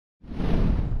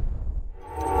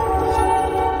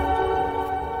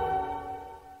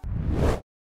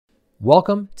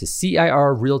Welcome to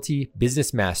CIR Realty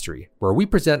Business Mastery, where we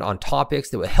present on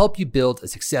topics that will help you build a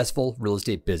successful real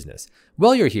estate business.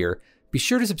 While you're here, be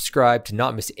sure to subscribe to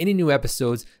not miss any new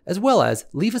episodes, as well as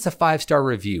leave us a 5-star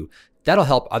review. That'll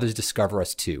help others discover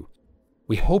us too.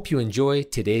 We hope you enjoy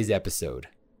today's episode.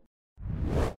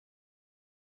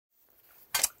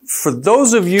 For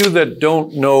those of you that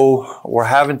don't know or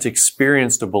haven't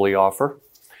experienced a bully offer,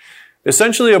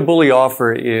 essentially a bully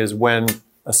offer is when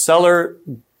a seller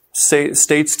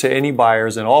states to any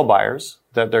buyers and all buyers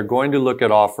that they're going to look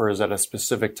at offers at a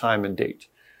specific time and date.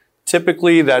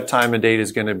 Typically, that time and date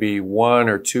is going to be 1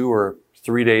 or 2 or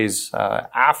 3 days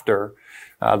after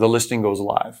the listing goes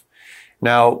live.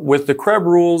 Now, with the CREB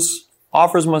rules,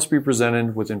 offers must be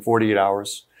presented within 48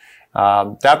 hours.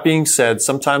 That being said,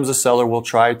 sometimes the seller will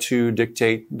try to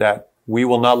dictate that we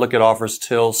will not look at offers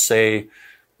till, say,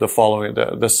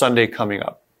 the Sunday coming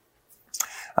up.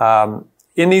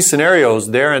 In these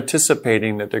scenarios, they're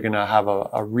anticipating that they're going to have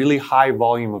a really high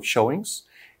volume of showings,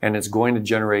 and it's going to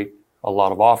generate a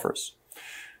lot of offers.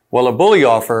 Well, a bully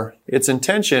offer, its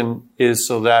intention is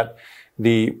so that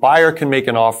the buyer can make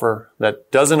an offer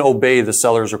that doesn't obey the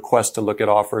seller's request to look at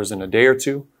offers in a day or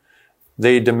two.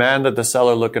 They demand that the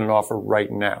seller look at an offer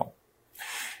right now.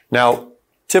 Now,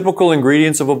 typical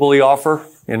ingredients of a bully offer,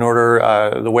 in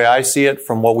order, the way I see it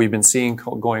from what we've been seeing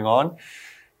going on,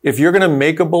 if you're going to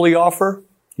make a bully offer,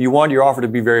 you want your offer to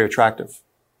be very attractive.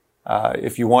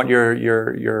 If you want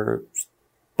your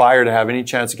buyer to have any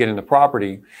chance of getting the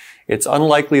property, it's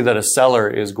unlikely that a seller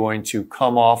is going to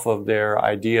come off of their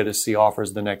idea to see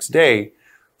offers the next day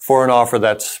for an offer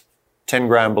that's 10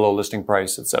 grand below listing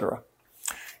price, etc.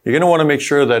 You're going to want to make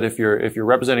sure that if you're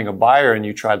representing a buyer and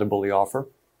you try the bully offer,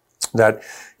 that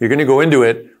you're going to go into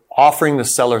it offering the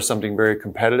seller something very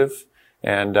competitive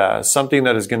and something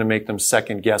that is going to make them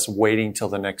second guess waiting till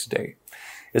the next day.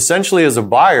 Essentially, as a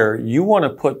buyer, you want to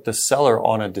put the seller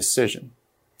on a decision.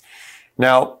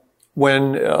 Now,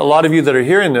 when a lot of you that are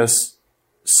hearing this,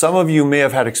 some of you may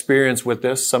have had experience with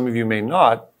this, some of you may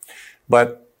not,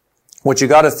 but what you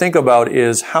got to think about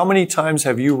is how many times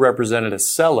have you represented a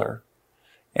seller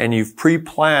and you've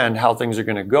pre-planned how things are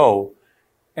going to go,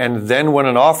 and then when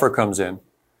an offer comes in,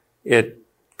 it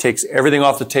takes everything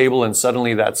off the table and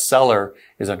suddenly that seller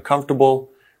is uncomfortable,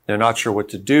 they're not sure what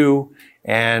to do,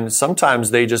 and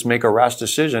sometimes they just make a rash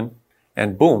decision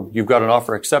and boom, you've got an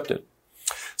offer accepted.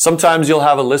 Sometimes you'll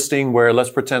have a listing where,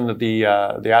 let's pretend that the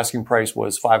asking price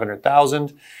was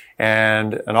 $500,000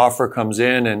 and an offer comes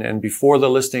in and before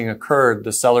the listing occurred,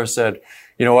 the seller said,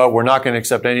 you know what, we're not going to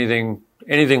accept anything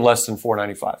less than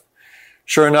 $495.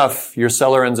 Sure enough, your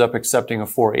seller ends up accepting a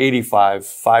 $485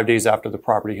 5 days after the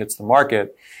property hits the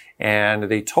market, and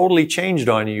they totally changed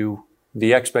on you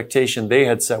the expectation they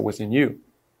had set within you.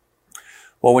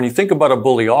 Well, when you think about a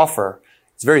bully offer,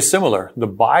 it's very similar. The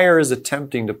buyer is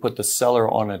attempting to put the seller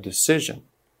on a decision.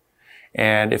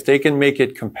 And if they can make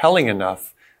it compelling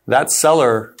enough, that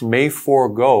seller may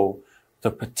forego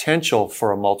the potential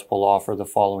for a multiple offer the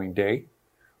following day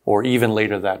or even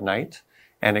later that night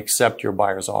and accept your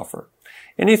buyer's offer.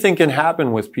 Anything can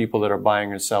happen with people that are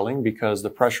buying or selling because the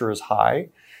pressure is high.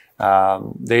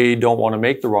 They don't want to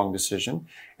make the wrong decision,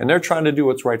 and they're trying to do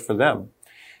what's right for them.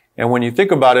 And when you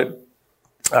think about it,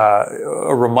 the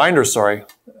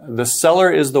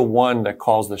seller is the one that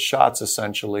calls the shots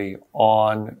essentially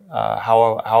on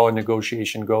how a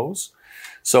negotiation goes.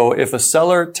 So if a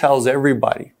seller tells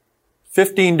everybody,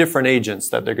 15 different agents,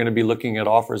 that they're going to be looking at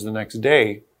offers the next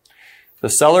day, the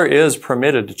seller is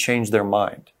permitted to change their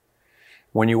mind.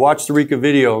 When you watch the RECA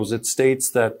videos, it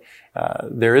states that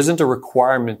there isn't a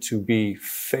requirement to be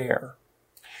fair.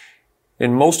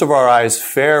 In most of our eyes,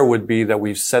 fair would be that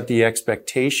we've set the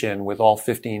expectation with all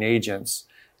 15 agents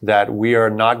that we are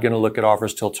not going to look at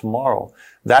offers till tomorrow.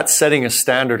 That's setting a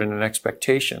standard and an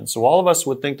expectation. So all of us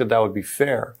would think that that would be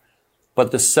fair.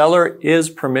 But the seller is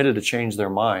permitted to change their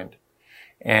mind.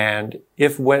 And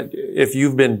if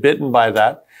you've been bitten by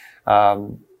that,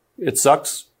 it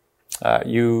sucks.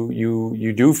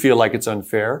 You do feel like it's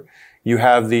unfair. You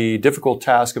have the difficult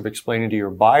task of explaining to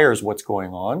your buyers what's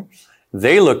going on.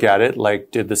 They look at it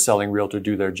like, did the selling realtor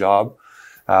do their job?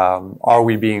 Are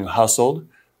we being hustled?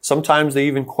 Sometimes they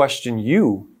even question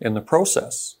you in the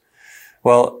process.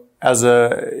 Well,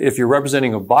 if you're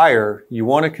representing a buyer, you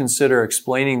want to consider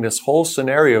explaining this whole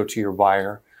scenario to your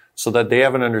buyer so that they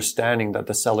have an understanding that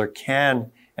the seller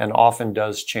can and often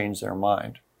does change their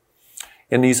mind.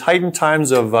 In these heightened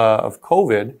times of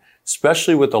COVID,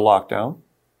 especially with the lockdown,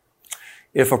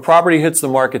 if a property hits the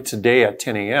market today at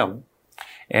 10 a.m.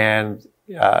 and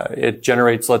it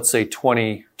generates, let's say,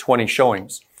 20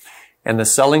 showings, and the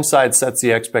selling side sets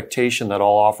the expectation that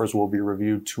all offers will be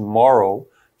reviewed tomorrow,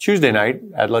 Tuesday night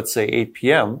at, let's say, 8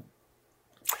 p.m.,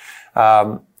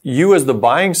 you as the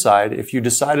buying side, if you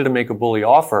decided to make a bully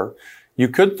offer, you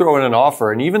could throw in an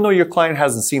offer, and even though your client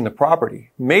hasn't seen the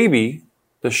property, maybe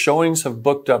the showings have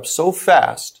booked up so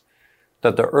fast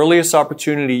that the earliest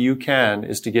opportunity you can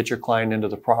is to get your client into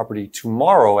the property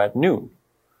tomorrow at noon.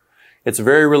 It's a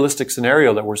very realistic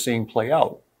scenario that we're seeing play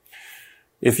out.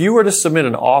 If you were to submit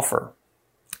an offer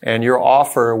and your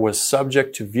offer was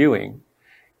subject to viewing,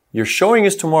 your showing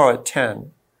is tomorrow at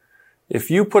 10. If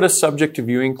you put a subject to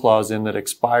viewing clause in that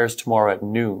expires tomorrow at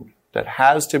noon, that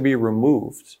has to be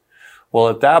removed, well,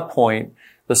 at that point,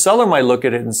 the seller might look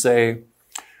at it and say,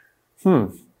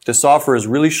 this offer is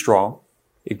really strong.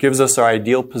 It gives us our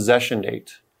ideal possession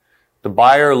date. The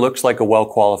buyer looks like a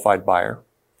well-qualified buyer.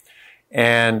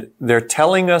 And they're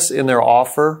telling us in their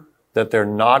offer that they're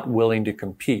not willing to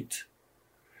compete.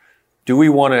 Do we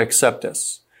want to accept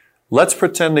this? Let's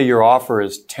pretend that your offer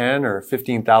is $10,000 or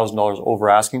 $15,000 over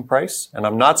asking price. And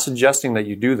I'm not suggesting that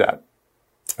you do that.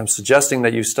 I'm suggesting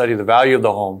that you study the value of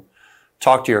the home,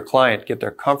 talk to your client, get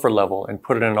their comfort level, and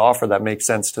put it in an offer that makes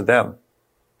sense to them.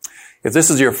 If this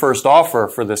is your first offer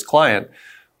for this client,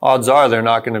 odds are they're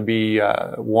not going to be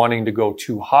wanting to go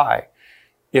too high.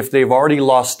 If they've already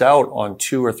lost out on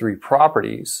 2 or 3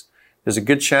 properties, there's a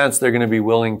good chance they're going to be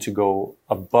willing to go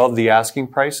above the asking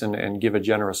price and give a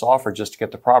generous offer just to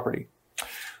get the property.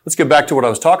 Let's get back to what I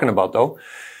was talking about, though.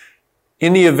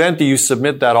 In the event that you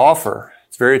submit that offer,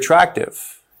 it's very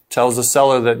attractive. It tells the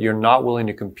seller that you're not willing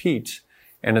to compete,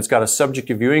 and it's got a subject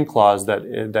to viewing clause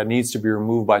that needs to be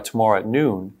removed by tomorrow at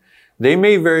noon. They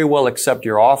may very well accept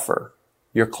your offer.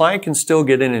 Your client can still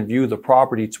get in and view the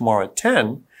property tomorrow at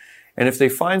 10, and if they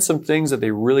find some things that they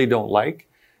really don't like,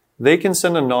 they can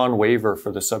send a non-waiver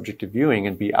for the subject to viewing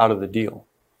and be out of the deal.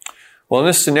 Well, in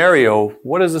this scenario,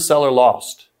 what has the seller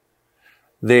lost?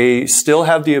 They still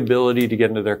have the ability to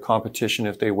get into their competition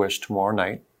if they wish tomorrow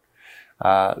night.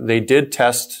 They did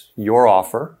test your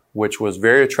offer, which was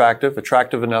very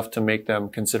attractive enough to make them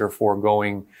consider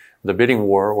foregoing the bidding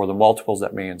war or the multiples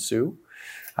that may ensue.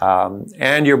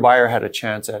 And your buyer had a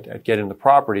chance at getting the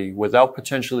property without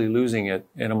potentially losing it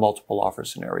in a multiple offer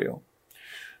scenario.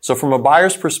 So from a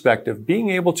buyer's perspective, being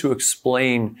able to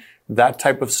explain that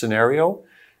type of scenario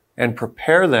and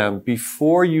prepare them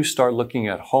before you start looking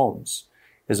at homes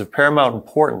is of paramount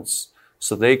importance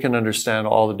so they can understand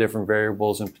all the different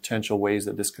variables and potential ways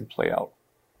that this could play out.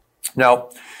 Now,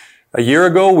 a year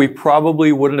ago, we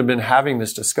probably wouldn't have been having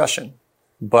this discussion,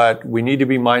 but we need to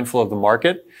be mindful of the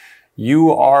market.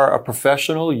 You are a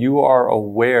professional. You are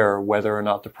aware whether or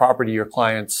not the property your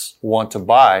clients want to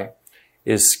buy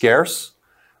is scarce.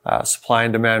 Supply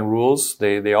and demand rules,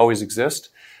 they always exist.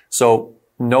 So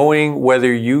knowing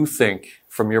whether you think,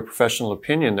 from your professional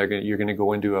opinion, you're going to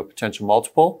go into a potential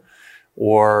multiple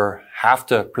or have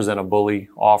to present a bully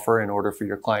offer in order for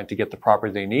your client to get the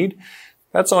property they need,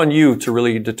 that's on you to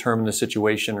really determine the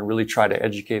situation and really try to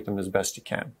educate them as best you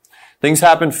can. Things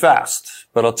happen fast,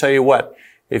 but I'll tell you what,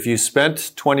 if you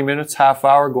spent 20 minutes, half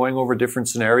hour going over different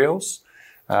scenarios,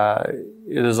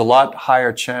 it is a lot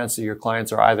higher chance that your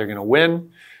clients are either going to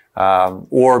win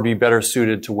or be better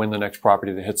suited to win the next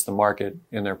property that hits the market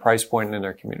in their price point and in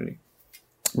their community.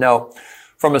 Now,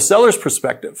 from a seller's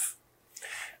perspective,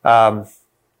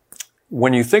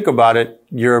 when you think about it,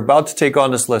 you're about to take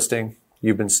on this listing.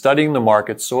 You've been studying the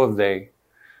market, so have they.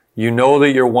 You know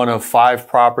that you're one of 5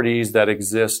 properties that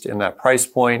exist in that price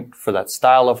point for that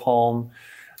style of home.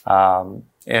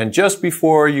 And just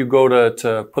before you go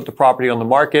to put the property on the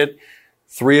market,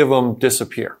 3 of them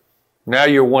disappear. Now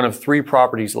you're one of 3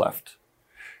 properties left.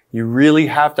 You really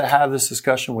have to have this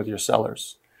discussion with your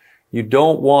sellers. You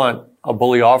don't want a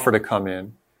bully offer to come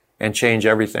in and change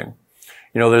everything.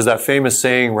 You know, there's that famous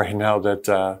saying right now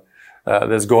that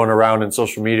that's going around in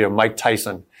social media, Mike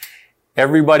Tyson.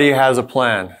 Everybody has a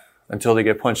plan until they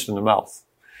get punched in the mouth.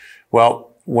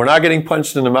 Well, we're not getting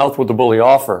punched in the mouth with the bully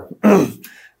offer,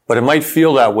 but it might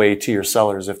feel that way to your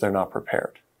sellers if they're not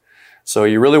prepared. So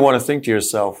you really want to think to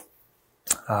yourself,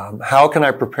 how can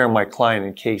I prepare my client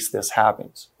in case this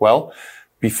happens? Well,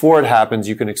 before it happens,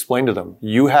 you can explain to them,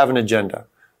 you have an agenda.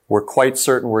 We're quite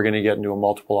certain we're going to get into a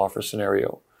multiple offer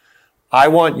scenario. I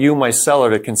want you, my seller,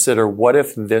 to consider, what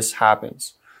if this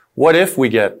happens? What if we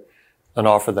get an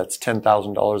offer that's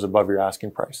 $10,000 above your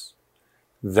asking price,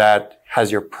 that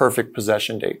has your perfect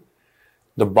possession date?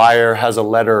 The buyer has a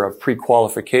letter of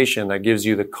pre-qualification that gives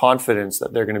you the confidence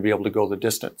that they're going to be able to go the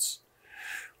distance.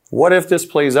 What if this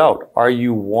plays out? Are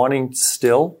you wanting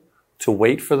still to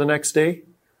wait for the next day?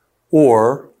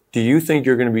 Or do you think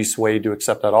you're going to be swayed to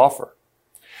accept that offer?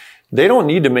 They don't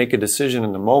need to make a decision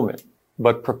in the moment,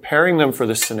 but preparing them for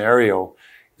this scenario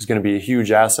is going to be a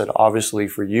huge asset, obviously,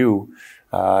 for you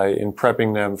in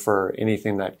prepping them for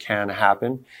anything that can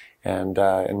happen and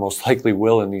most likely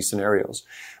will in these scenarios.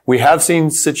 We have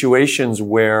seen situations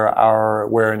where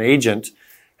an agent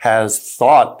has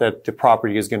thought that the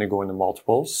property is going to go into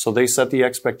multiples, so they set the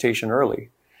expectation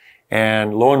early.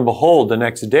 And lo and behold, the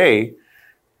next day,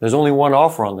 there's only one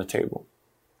offer on the table.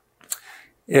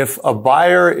 If a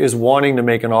buyer is wanting to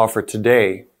make an offer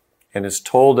today and is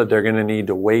told that they're going to need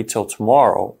to wait till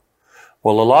tomorrow,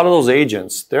 well, a lot of those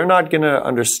agents, they're not going to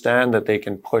understand that they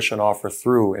can push an offer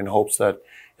through in hopes that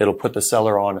it'll put the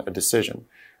seller on a decision.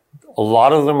 A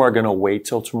lot of them are going to wait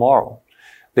till tomorrow.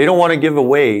 They don't want to give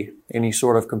away any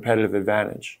sort of competitive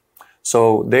advantage.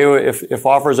 So if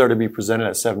offers are to be presented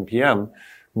at 7 p.m.,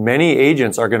 many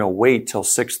agents are going to wait till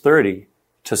 6:30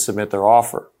 to submit their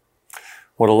offer.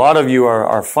 What a lot of you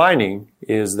are finding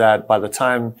is that by the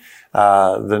time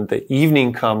the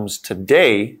evening comes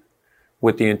today,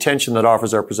 with the intention that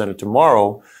offers are presented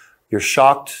tomorrow, you're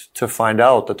shocked to find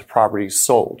out that the property is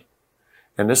sold.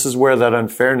 And this is where that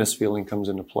unfairness feeling comes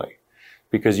into play,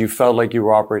 because you felt like you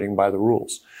were operating by the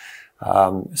rules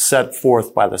set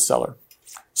forth by the seller.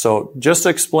 So just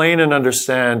explain and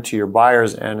understand to your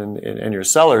buyers and your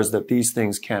sellers that these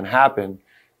things can happen.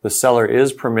 The seller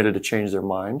is permitted to change their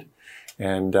mind,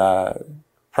 and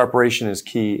preparation is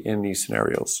key in these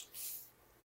scenarios.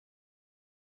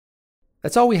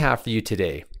 That's all we have for you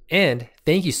today. And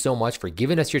thank you so much for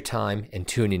giving us your time and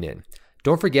tuning in.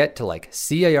 Don't forget to like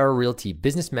CIR Realty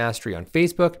Business Mastery on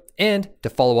Facebook and to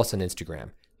follow us on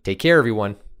Instagram. Take care,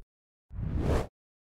 everyone.